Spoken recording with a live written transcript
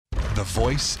The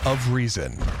voice of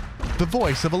reason. The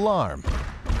voice of alarm.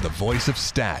 The voice of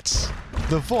stats.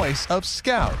 The voice of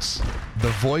scouts. The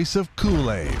voice of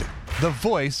Kool-Aid. The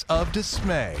voice of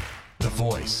dismay. The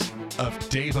voice of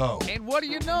Dave-O. And what do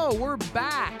you know? We're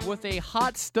back with a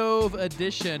hot stove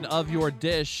edition of your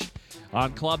dish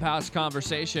on Clubhouse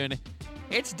Conversation.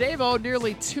 It's Dave-O,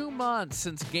 nearly 2 months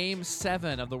since Game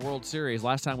 7 of the World Series.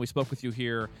 Last time we spoke with you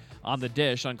here on the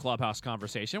dish on Clubhouse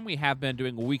Conversation. We have been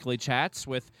doing weekly chats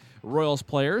with Royals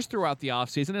players throughout the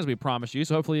offseason, as we promised you,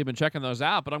 so hopefully you've been checking those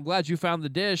out. But I'm glad you found the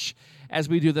dish as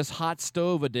we do this hot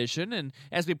stove edition. And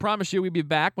as we promised you, we'd be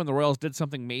back when the Royals did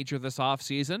something major this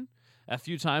offseason, a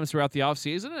few times throughout the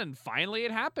offseason, and finally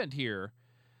it happened here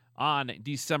on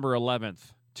December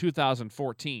 11th,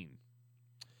 2014.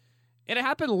 And it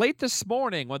happened late this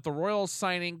morning with the Royals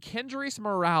signing Kendrys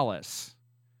Morales.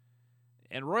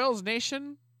 And Royals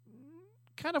Nation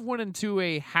kind of went into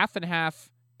a half-and-half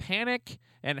panic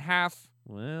and half,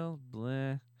 well,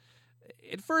 bleh.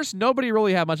 At first, nobody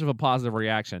really had much of a positive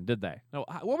reaction, did they? No.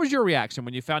 What was your reaction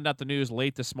when you found out the news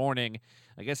late this morning?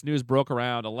 I guess news broke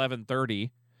around 11:30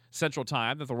 Central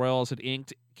Time that the Royals had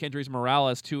inked Kendrys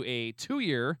Morales to a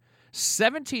 2-year,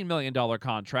 $17 million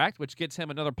contract, which gets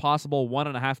him another possible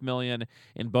 $1.5 million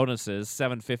in bonuses,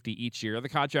 $750 each year. The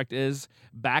contract is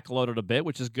backloaded a bit,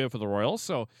 which is good for the Royals.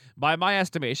 So by my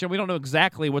estimation, we don't know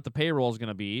exactly what the payroll is going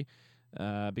to be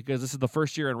because this is the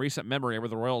first year in recent memory where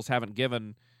the Royals haven't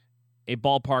given a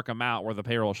ballpark amount where the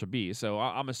payroll should be. So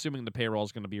I'm assuming the payroll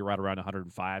is going to be right around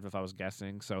 105 if I was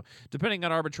guessing. So depending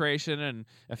on arbitration and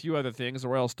a few other things, the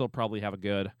Royals still probably have a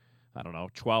good, I don't know,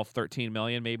 12, 13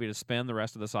 million maybe to spend the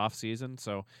rest of this offseason.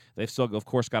 So they've still, of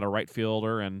course, got a right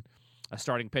fielder and a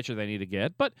starting pitcher they need to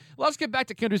get. But let's get back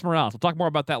to Kendrys Morales. We'll talk more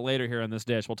about that later here in this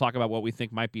dish. We'll talk about what we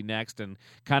think might be next and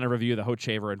kind of review the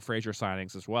Hochevar and Frazier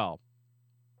signings as well.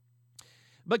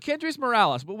 But Kendrys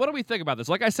Morales, what do we think about this?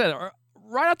 Like I said,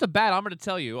 right off the bat, I'm going to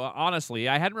tell you, honestly,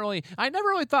 I never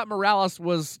really thought Morales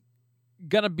was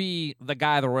going to be the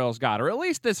guy the Royals got, or at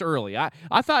least this early. I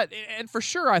thought, and for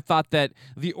sure I thought that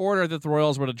the order that the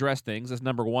Royals would address things is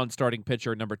number 1, starting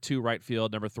pitcher, number 2, right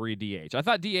field, number 3, DH. I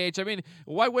thought DH, I mean,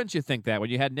 why wouldn't you think that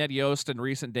when you had Ned Yost in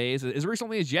recent days, as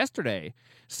recently as yesterday,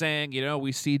 saying, you know,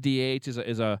 we see DH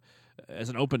as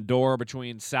an open door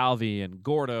between Salvi and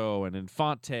Gordo and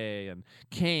Infante and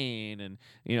Kane and,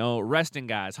 you know, resting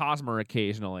guys, Hosmer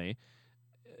occasionally.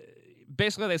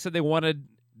 Basically, they said they wanted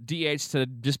DH to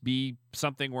just be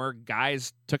something where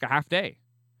guys took a half day.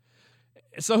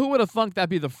 So who would have thunk that'd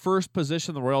be the first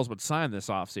position the Royals would sign this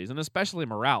offseason, especially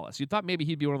Morales? You thought maybe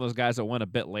he'd be one of those guys that went a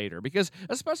bit later, because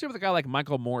especially with a guy like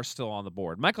Michael Morse still on the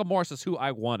board. Michael Morse is who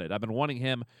I wanted. I've been wanting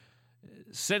him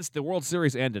since the World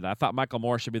Series ended. I thought Michael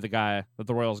Morse should be the guy that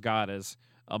the Royals got as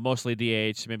mostly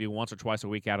DH, maybe once or twice a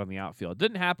week out on the outfield.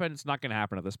 Didn't happen. It's not going to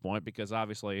happen at this point because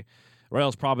obviously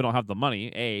Royals probably don't have the money,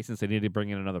 A, since they need to bring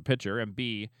in another pitcher, and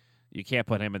B, you can't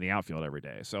put him in the outfield every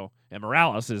day. So, and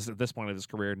Morales is, at this point of his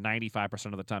career, 95%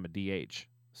 of the time a DH.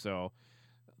 So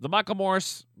the Michael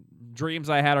Morse dreams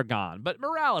I had are gone. But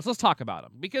Morales, let's talk about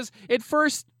him. Because at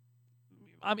first,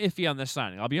 I'm iffy on this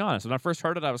signing. I'll be honest. When I first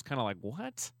heard it, I was kind of like,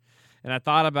 what? And I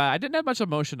thought about it. I didn't have much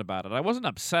emotion about it. I wasn't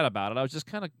upset about it. I was just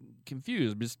kind of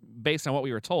confused just based on what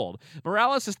we were told.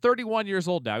 Morales is 31 years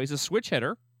old now. He's a switch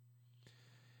hitter.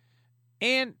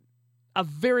 And a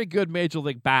very good major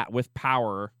league bat with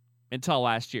power until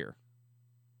last year.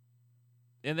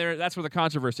 And that's where the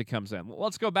controversy comes in.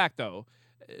 Let's go back, though,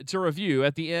 to review.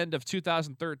 At the end of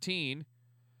 2013,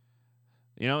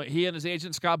 you know, he and his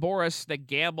agent, Scott Boras, they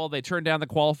gambled. They turned down the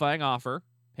qualifying offer,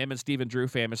 him and Stephen Drew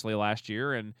famously last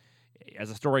year. And as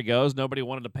the story goes, nobody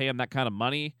wanted to pay him that kind of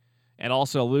money and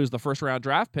also lose the first-round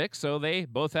draft pick, so they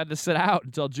both had to sit out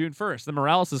until June 1st. In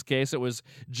Morales' case, it was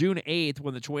June 8th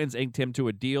when the Twins inked him to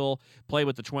a deal, played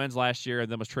with the Twins last year,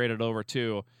 and then was traded over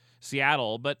to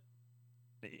Seattle. But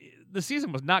the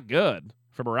season was not good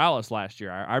for Morales last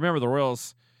year. I remember the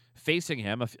Royals facing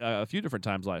him a few different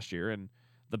times last year, and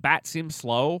the bat seemed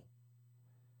slow.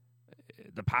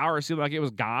 The power seemed like it was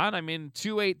gone. I mean,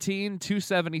 218,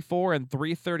 274, and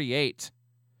 338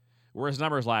 were his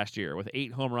numbers last year with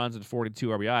 8 home runs and 42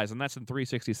 RBIs, and that's in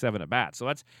 367 at bats. So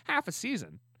that's half a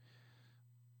season.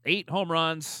 8 home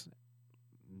runs,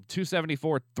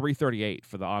 274, 338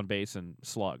 for the on-base and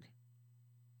slug.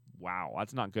 Wow,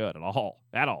 that's not good at all.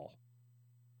 At all.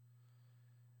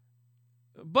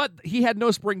 But he had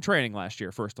no spring training last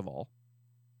year, first of all.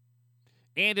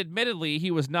 And admittedly,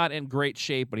 he was not in great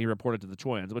shape when he reported to the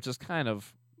Twins, which is kind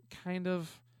of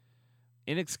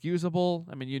inexcusable.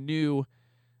 I mean, you knew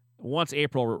once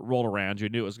April rolled around, you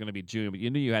knew it was going to be June, but you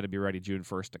knew you had to be ready June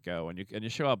 1st to go. And you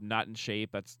show up not in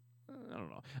shape, that's I don't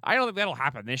know. I don't think that'll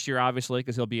happen this year, obviously,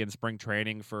 because he'll be in spring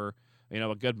training for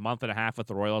a good month and a half with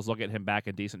the Royals. They'll get him back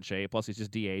in decent shape. Plus, he's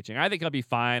just DHing. I think he'll be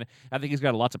fine. I think he's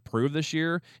got a lot to prove this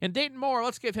year. And Dayton Moore,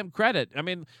 let's give him credit. I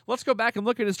mean, let's go back and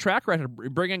look at his track record,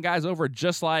 bringing guys over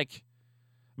just like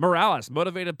Morales,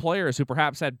 motivated players who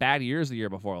perhaps had bad years the year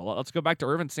before. Let's go back to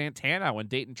Irvin Santana when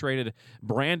Dayton traded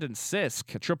Brandon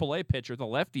Sisk, a AAA pitcher, the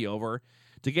lefty, over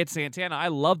to get Santana. I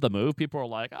love the move. People are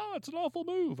like, oh, it's an awful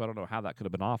move. I don't know how that could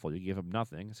have been awful. You give him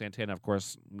nothing. Santana, of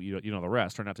course, you know the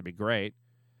rest, turned out to be great.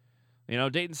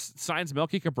 Dayton signs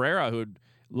Melky Cabrera, who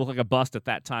looked like a bust at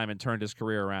that time and turned his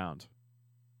career around.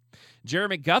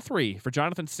 Jeremy Guthrie for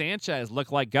Jonathan Sanchez.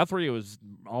 Looked like Guthrie was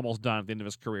almost done at the end of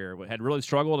his career. Had really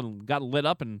struggled and got lit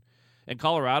up in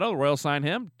Colorado. The Royals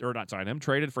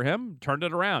traded for him, turned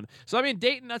it around. So, I mean,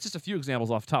 Dayton, that's just a few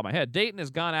examples off the top of my head. Dayton has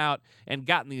gone out and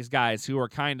gotten these guys who are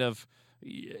kind of,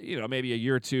 maybe a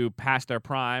year or two past their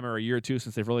prime or a year or two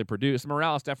since they've really produced.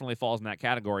 Morales definitely falls in that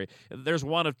category. There's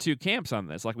one of two camps on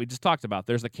this, like we just talked about.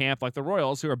 There's the camp like the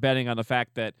Royals who are betting on the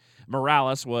fact that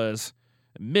Morales was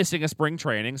missing a spring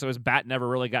training, so his bat never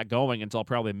really got going until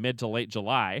probably mid to late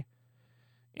July,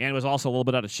 and was also a little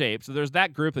bit out of shape. So there's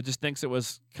that group that just thinks it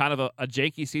was kind of a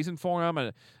janky season for him,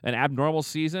 an abnormal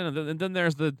season. And then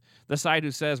there's the side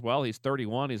who says, well, he's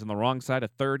 31, he's on the wrong side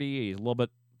of 30, he's a little bit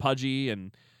pudgy,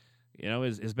 and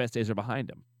his best days are behind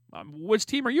him. Which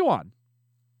team are you on?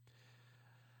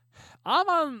 I'm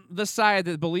on the side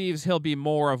that believes he'll be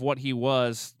more of what he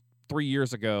was 3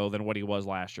 years ago than what he was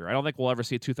last year. I don't think we'll ever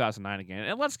see 2009 again.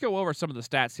 And let's go over some of the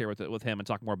stats here with him and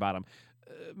talk more about him.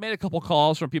 Made a couple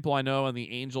calls from people I know in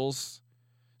the Angels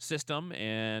system,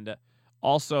 and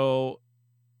also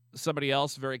somebody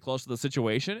else very close to the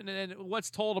situation. And what's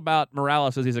told about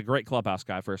Morales is he's a great clubhouse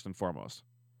guy, first and foremost.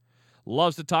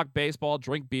 Loves to talk baseball,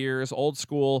 drink beers, old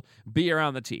school, be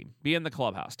around the team, be in the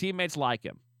clubhouse. Teammates like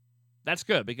him. That's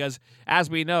good because, as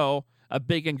we know, a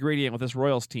big ingredient with this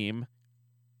Royals team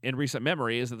in recent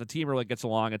memory is that the team really gets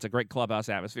along. It's a great clubhouse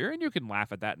atmosphere, and you can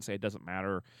laugh at that and say it doesn't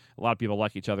matter. A lot of people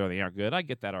like each other and they aren't good. I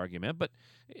get that argument, but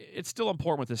it's still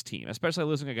important with this team, especially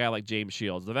losing a guy like James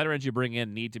Shields. The veterans you bring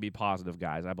in need to be positive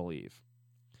guys, I believe.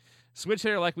 Switch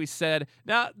hitter, like we said.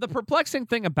 Now, the perplexing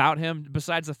thing about him,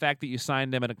 besides the fact that you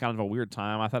signed him at a kind of a weird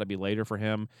time, I thought it'd be later for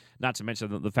him, not to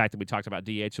mention the fact that we talked about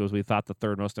DH was we thought the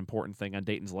third most important thing on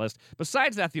Dayton's list.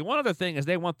 Besides that, the one other thing is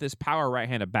they want this power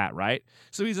right-handed bat, right?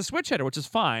 So he's a switch hitter, which is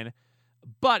fine,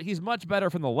 but he's much better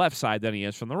from the left side than he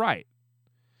is from the right.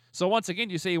 So once again,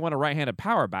 you say you want a right-handed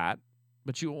power bat,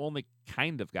 but you only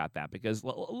kind of got that because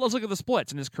let's look at the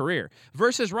splits in his career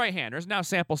versus right-handers. Now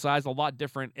sample size a lot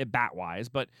different at bat-wise,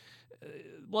 but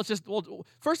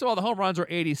first of all, the home runs are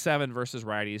 87 versus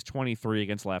righties, 23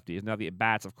 against lefties. Now the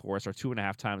at-bats, of course, are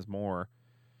 2.5 times more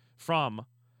from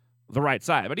the right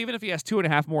side. But even if he has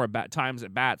 2.5 more times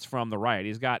at-bats from the right,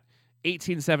 he's got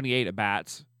 1878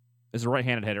 at-bats as a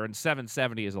right-handed hitter and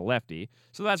 770 as a lefty.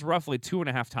 So that's roughly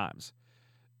 2.5 times.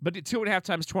 But 2.5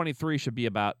 times 23 should be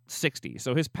about 60.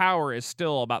 So his power is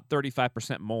still about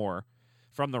 35% more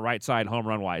from the right side home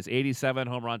run-wise. 87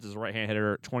 home runs as a right-hand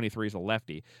hitter, 23 as a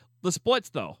lefty. The splits,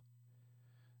 though.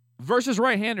 Versus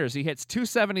right-handers, he hits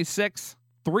 276,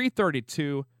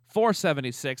 332,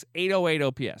 476, 808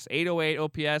 OPS. 808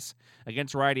 OPS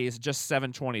against righties, just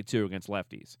 722 against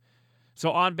lefties.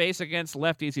 So on base against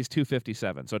lefties, he's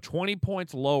 257. So 20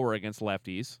 points lower against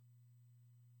lefties.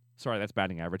 Sorry, that's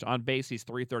batting average. On base, he's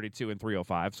 332 and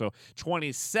 305. So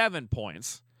 27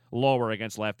 points lower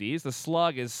against lefties. The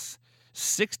slug is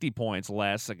 60 points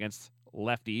less against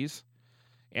lefties.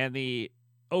 And the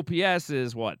OPS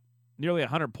is, nearly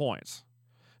 100 points.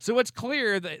 So it's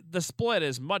clear that the split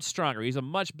is much stronger. He's a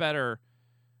much better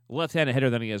left-handed hitter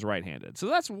than he is right-handed. So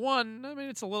that's one. I mean,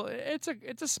 it's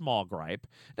a small gripe.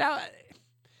 Now,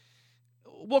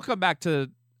 we'll come back to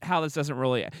how this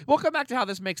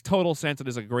makes total sense and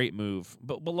is a great move.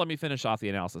 But let me finish off the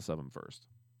analysis of him first.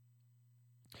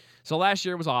 So last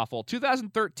year was awful.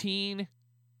 2013,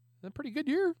 a pretty good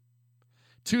year.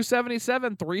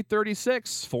 277,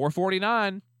 336,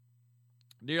 449.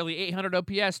 Nearly 800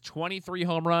 OPS, 23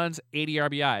 home runs, 80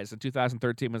 RBIs in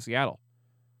 2013 in Seattle.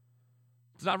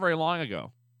 It's not very long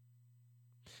ago.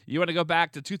 You want to go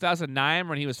back to 2009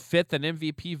 when he was 5th in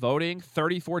MVP voting,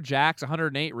 34 jacks,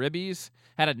 108 ribbies,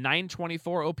 had a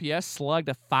 924 OPS, slugged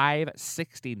a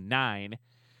 569.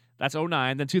 That's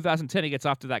 09. Then 2010, he gets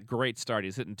off to that great start.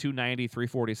 He's hitting 290,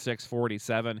 346,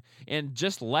 487. In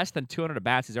just less than 200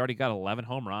 at-bats, he's already got 11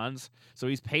 home runs. So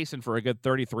he's pacing for a good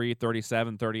 33,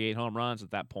 37, 38 home runs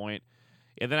at that point.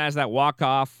 And then has that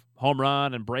walk-off home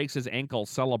run and breaks his ankle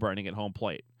celebrating at home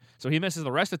plate. So he misses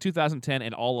the rest of 2010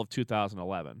 and all of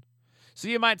 2011. So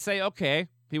you might say, okay,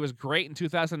 He was great in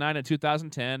 2009 and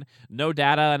 2010. No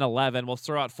data in 11. We'll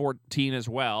throw out 14 as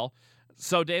well.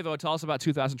 So, Davo, tell us about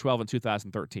 2012 and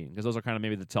 2013, because those are kind of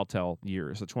maybe the telltale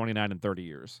years, the 29 and 30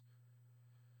 years.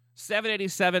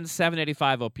 787,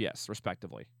 785 OPS,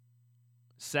 respectively.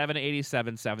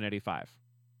 787, 785.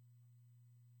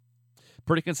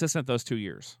 Pretty consistent those 2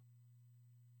 years.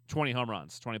 20 home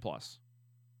runs, 20 plus.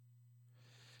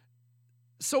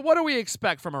 So what do we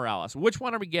expect from Morales? Which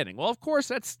one are we getting? Well, of course,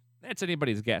 that's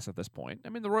anybody's guess at this point. I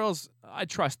mean, the Royals, I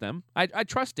trust them. I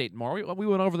trust Dayton Moore. We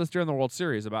went over this during the World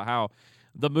Series about how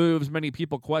the moves many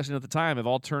people questioned at the time have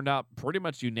all turned out pretty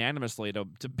much unanimously to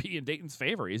be in Dayton's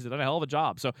favor. He's done a hell of a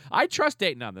job. So I trust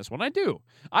Dayton on this one. I do.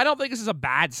 I don't think this is a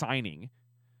bad signing.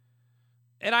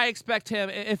 And I expect him,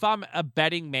 if I'm a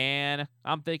betting man,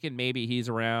 I'm thinking maybe he's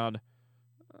around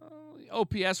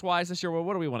OPS-wise this year. Well,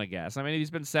 what do we want to guess? I mean,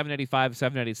 he's been 785,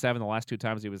 787 the last 2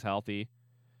 times he was healthy.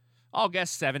 I'll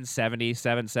guess 770,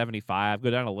 775.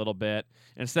 Go down a little bit.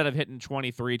 Instead of hitting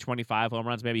 23, 25 home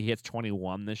runs, maybe he hits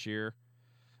 21 this year.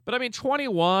 But, I mean,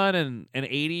 21 and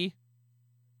 80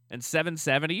 and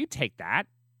 770, you take that.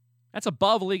 That's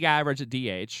above league average at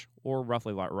DH, or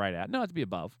roughly right at. No, it'd be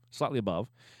above, slightly above.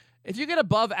 If you get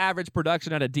above average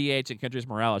production at a DH in Kendrys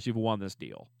Morales, you've won this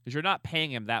deal, because you're not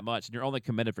paying him that much, and you're only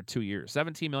committed for 2 years.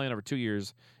 $17 million over 2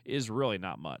 years is really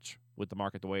not much with the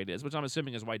market the way it is, which I'm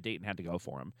assuming is why Dayton had to go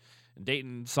for him. And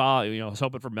Dayton saw, was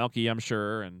hoping for Melky, I'm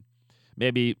sure, and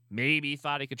maybe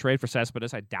thought he could trade for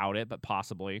Cespedes. I doubt it, but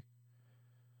possibly.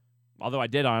 Although I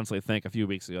did honestly think a few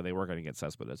weeks ago they were going to get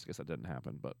Cespedes. I guess that didn't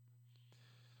happen, but.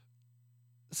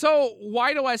 So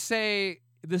why do I say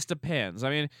this depends? I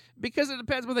mean, because it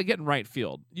depends what they get in right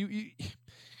field.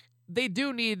 They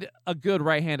do need a good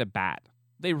right-handed bat.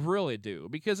 They really do.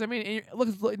 Because, I mean, look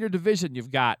in your division,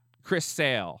 you've got Chris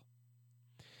Sale.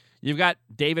 You've got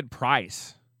David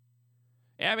Price.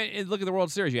 I mean, look at the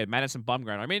World Series. You had Madison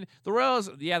Bumgarner. I mean, the Royals,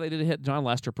 yeah, they did hit John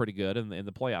Lester pretty good in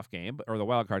the playoff game, or the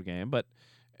wild card game, but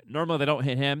normally they don't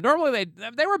hit him. Normally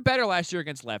they were better last year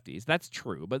against lefties. That's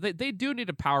true. But they do need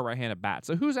a power right-handed bat.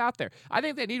 So who's out there? I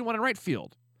think they need one in right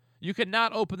field. You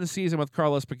cannot open the season with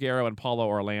Carlos Peguero and Paulo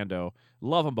Orlando.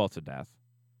 Love them both to death.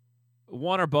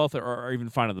 One or both are even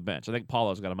fine on the bench. I think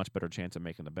Paulo's got a much better chance of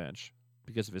making the bench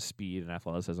because of his speed and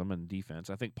athleticism and defense.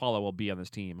 I think Paulo will be on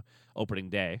this team opening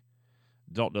day.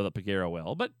 Don't know that Peguero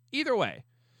will. But either way,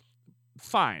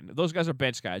 fine. Those guys are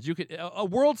bench guys. A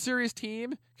World Series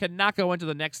team cannot go into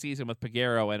the next season with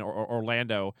Peguero and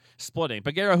Orlando splitting.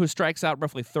 Peguero, who strikes out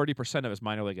roughly 30% of his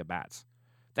minor league at-bats.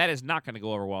 That is not going to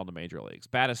go over well in the major leagues.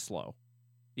 Bat is slow,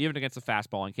 even against a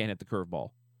fastball, and can't hit the curveball.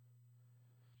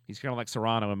 He's kind of like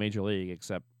Serrano in Major League,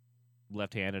 except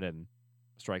left-handed and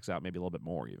strikes out maybe a little bit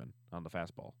more even on the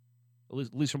fastball.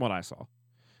 At least from what I saw.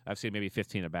 I've seen maybe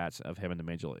 15 at-bats of him in the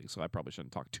Major League, so I probably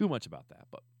shouldn't talk too much about that.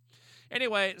 But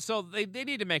anyway, so they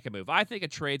need to make a move. I think a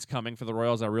trade's coming for the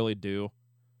Royals. I really do.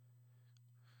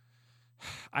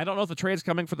 I don't know if the trade's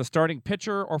coming for the starting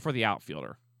pitcher or for the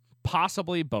outfielder.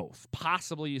 Possibly both.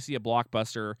 Possibly you see a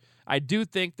blockbuster. I do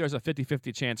think there's a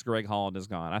 50-50 chance Greg Holland is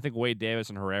gone. I think Wade Davis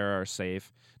and Herrera are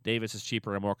safe. Davis is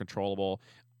cheaper and more controllable.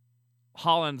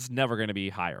 Holland's never going to be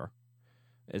higher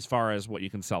as far as what you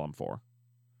can sell him for.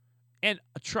 And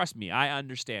trust me, I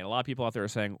understand. A lot of people out there are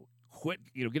saying, quit,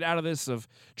 get out of this of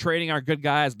trading our good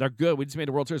guys. They're good. We just made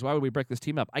a World Series. Why would we break this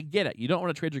team up? I get it. You don't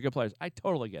want to trade your good players. I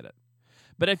totally get it.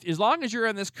 But as long as you're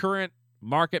in this current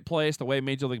marketplace, the way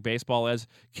Major League Baseball is,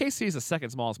 KC is the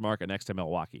second smallest market next to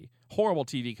Milwaukee. Horrible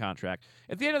TV contract.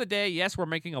 At the end of the day, yes, we're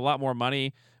making a lot more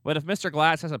money, but if Mr.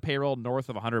 Glass has a payroll north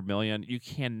of $100 million, you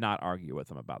cannot argue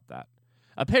with him about that.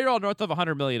 A payroll north of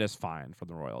 $100 million is fine for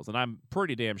the Royals, and I'm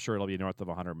pretty damn sure it'll be north of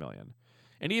 $100 million.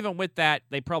 And even with that,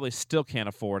 they probably still can't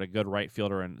afford a good right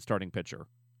fielder and starting pitcher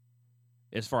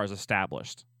as far as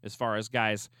established, as far as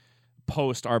guys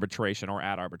post-arbitration or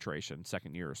at arbitration,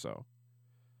 second year or so.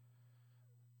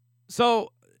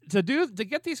 So to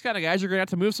get these kind of guys, you're going to have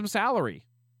to move some salary.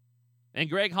 And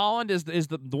Greg Holland is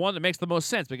the one that makes the most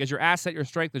sense because your asset, your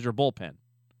strength is your bullpen.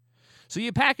 So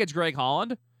you package Greg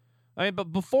Holland. I mean,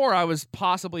 but before I was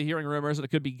possibly hearing rumors that it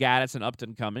could be Gaddis and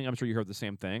Upton coming. I'm sure you heard the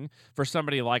same thing. For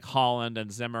somebody like Holland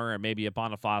and Zimmer and maybe a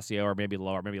Bonifacio or maybe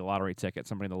lower, maybe a lottery ticket,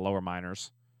 somebody in the lower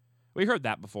minors. We heard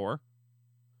that before.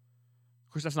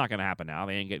 Of course, that's not going to happen now.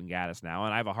 They ain't getting Gaddis now,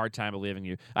 and I have a hard time believing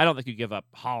you. I don't think you give up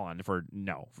Holland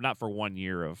not for 1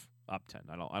 year of Upton.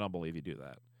 I don't believe you do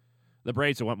that. The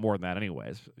Braves want more than that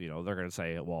anyways. They're going to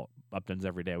say, well, Upton's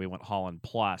every day. We want Holland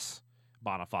plus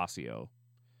Bonifacio.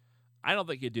 I don't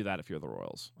think you'd do that if you're the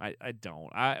Royals. I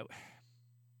don't. I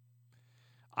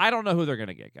don't know who they're going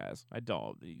to get, guys. I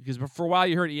don't. Because for a while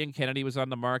you heard Ian Kennedy was on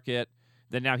the market.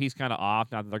 Then now he's kind of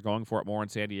off now that they're going for it more in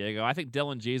San Diego. I think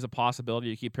Dylan G is a possibility.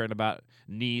 You keep hearing about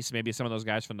Nice, maybe some of those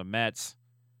guys from the Mets.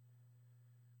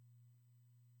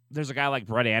 There's a guy like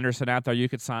Brett Anderson out there you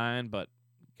could sign, but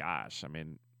gosh, I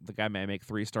mean, the guy may make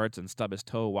 3 starts and stub his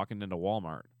toe walking into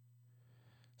Walmart.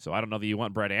 So I don't know that you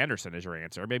want Brett Anderson as your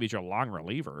answer. Maybe he's your long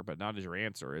reliever, but not as your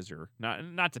answer. As your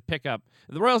not to pick up.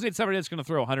 The Royals need somebody that's going to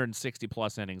throw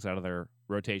 160-plus innings out of their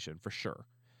rotation for sure.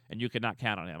 And you could not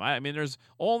count on him. I mean, there's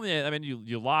only,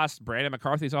 you lost Brandon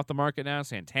McCarthy's off the market now.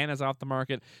 Santana's off the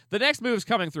market. The next move is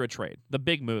coming through a trade. The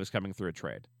big move is coming through a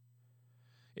trade.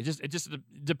 It just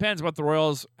depends what the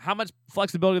Royals, how much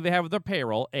flexibility they have with their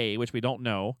payroll, which we don't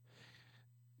know.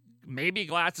 Maybe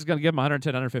Glass is going to give them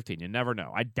 110, 115. You never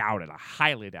know. I doubt it. I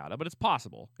highly doubt it, but it's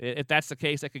possible. If that's the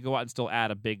case, they could go out and still add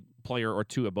a big player or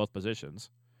two at both positions.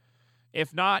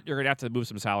 If not, you're going to have to move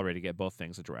some salary to get both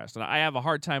things addressed. And I have a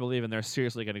hard time believing they're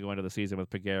seriously going to go into the season with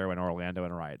Peguero and Orlando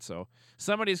and Wright. So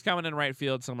somebody's coming in right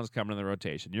field, someone's coming in the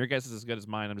rotation. Your guess is as good as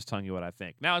mine. I'm just telling you what I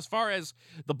think. Now, as far as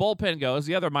the bullpen goes,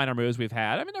 the other minor moves we've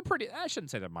had, I mean, they're pretty, I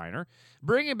shouldn't say they're minor.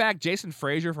 Bringing back Jason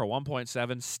Frazier for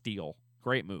 1.7, steal.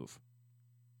 Great move.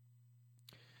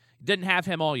 Didn't have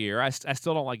him all year. I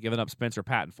still don't like giving up Spencer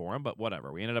Patton for him, but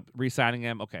whatever. We ended up re-signing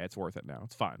him. Okay, it's worth it now.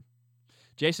 It's fine.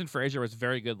 Jason Frazier was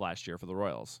very good last year for the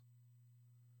Royals.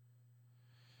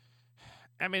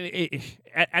 I mean,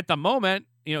 at the moment,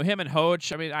 him and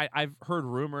Hoach, I mean, I've heard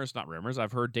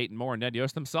I've heard Dayton Moore and Ned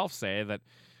Yost themselves say that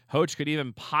Hoach could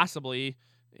even possibly,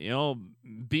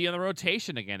 be in the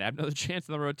rotation again, have another chance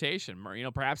in the rotation.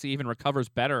 Or, perhaps he even recovers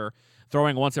better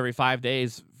throwing once every 5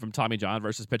 days from Tommy John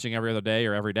versus pitching every other day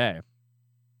or every day.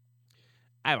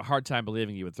 I have a hard time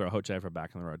believing you would throw Hochevar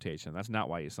back in the rotation. That's not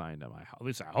why you signed him. At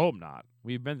least I hope not.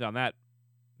 We've been down that,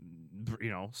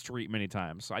 street many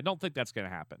times. So I don't think that's going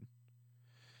to happen.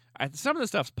 Some of the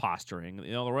stuff's posturing.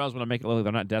 The Royals want to make it look like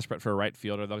they're not desperate for a right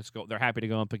fielder. They're happy to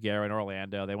go on Peguero and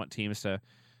Orlando. They want teams to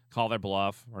call their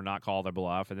bluff or not call their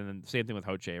bluff. And then the same thing with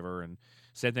Hochevar and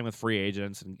same thing with free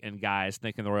agents and guys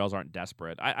thinking the Royals aren't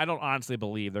desperate. I don't honestly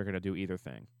believe they're going to do either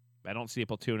thing. I don't see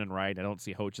Platoon and Wright. I don't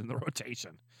see Hoach in the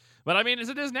rotation. But I mean, as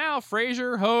it is now,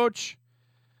 Frazier, Hoach,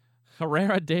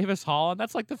 Herrera, Davis, Holland.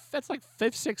 That's like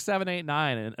 5, 6, 7, 8,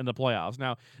 9 in the playoffs.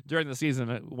 Now, during the season,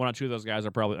 1 or 2 of those guys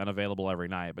are probably unavailable every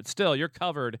night. But still, you're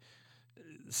covered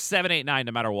 7, 8, 9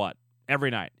 no matter what every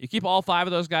night. You keep all 5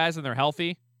 of those guys and they're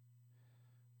healthy.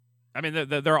 I mean,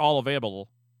 they're all available.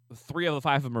 3 of the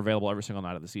 5 of them are available every single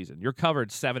night of the season. You're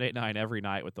covered 7, 8, 9 every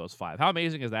night with those 5. How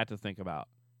amazing is that to think about?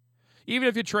 Even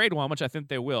if you trade one, which I think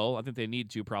they will, I think they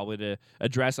need to probably to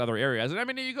address other areas. And I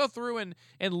mean, you go through and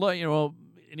look,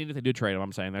 and even if they do trade them,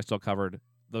 I'm saying they're still covered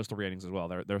those 3 innings as well.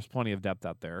 There's plenty of depth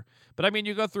out there. But I mean,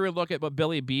 you go through and look at what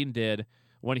Billy Beane did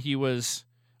when he was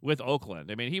with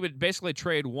Oakland. I mean, he would basically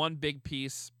trade 1 big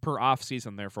piece per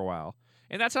offseason there for a while.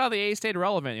 And that's how the A's stayed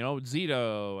relevant.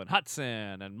 Zito and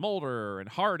Hudson and Mulder and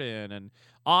Harden and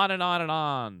on and on and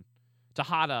on.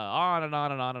 Tejada, on and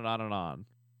on and on and on and on.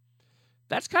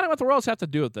 That's kind of what the Royals have to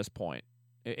do at this point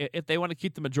if they want to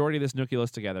keep the majority of this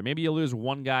nucleus together. Maybe you lose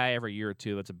 1 guy every year or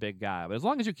 2 that's a big guy. But as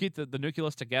long as you keep the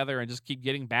nucleus together and just keep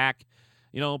getting back,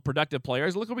 productive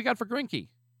players, look what we got for Greinke,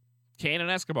 Kane, and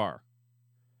Escobar.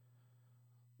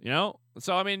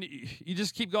 So, I mean, you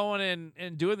just keep going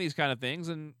and doing these kind of things.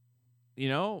 And,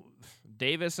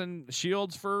 Davis and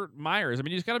Shields for Myers. I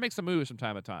mean, you just got to make some moves from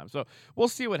time to time. So we'll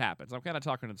see what happens. I'm kind of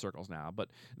talking in circles now. But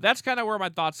that's kind of where my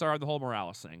thoughts are on the whole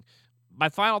Morales thing. My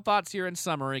final thoughts here in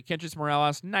summary, Kendrys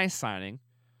Morales, nice signing.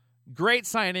 Great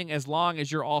signing as long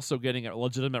as you're also getting a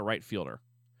legitimate right fielder.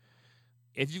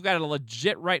 If you've got a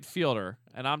legit right fielder,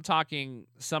 and I'm talking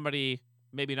somebody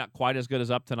maybe not quite as good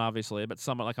as Upton, obviously, but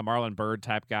someone like a Marlon Byrd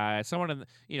type guy, someone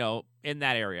in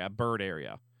that area, Bird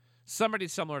area. Somebody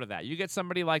similar to that. You get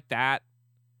somebody like that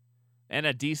and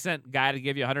a decent guy to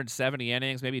give you 170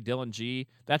 innings, maybe Dylan G,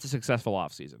 that's a successful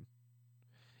offseason.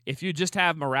 If you just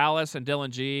have Morales and Dylan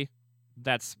G,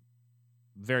 that's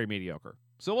very mediocre.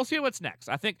 So we'll see what's next.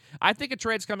 I think a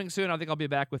trade's coming soon. I think I'll be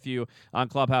back with you on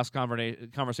Clubhouse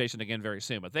Conversation again very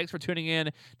soon. But thanks for tuning in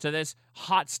to this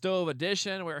hot stove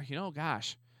edition where,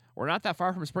 we're not that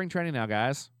far from spring training now,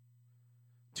 guys.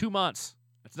 2 months.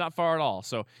 It's not far at all.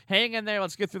 So hang in there.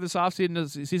 Let's get through this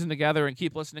offseason together and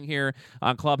keep listening here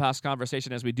on Clubhouse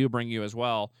Conversation as we do bring you as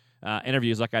well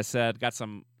interviews. Like I said, got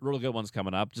some really good ones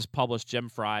coming up. Just published Jim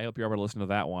Fry. Hope you're able to listen to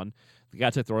that one. The guy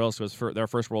took the Royals to their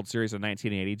first World Series in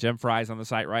 1980. Jim Fry's on the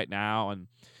site right now. And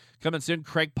coming soon,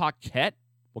 Craig Paquette.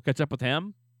 We'll catch up with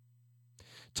him.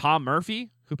 Tom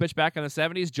Murphy, who pitched back in the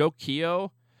 70s. Joe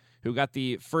Keogh, who got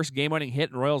the first game-winning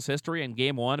hit in Royals history in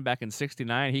Game 1 back in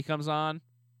 1969. He comes on.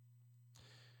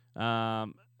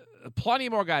 plenty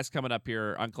more guys coming up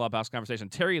here on Clubhouse Conversation.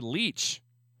 Terry Leach,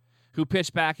 who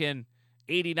pitched back in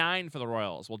 '89 for the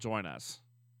Royals, will join us.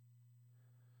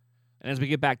 And as we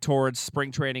get back towards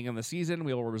spring training in the season,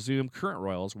 we will resume Current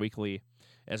Royals weekly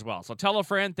as well. So tell a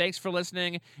friend, thanks for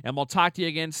listening, and we'll talk to you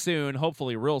again soon,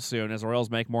 hopefully real soon, as the Royals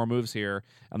make more moves here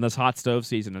on this hot stove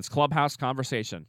season. It's Clubhouse Conversation.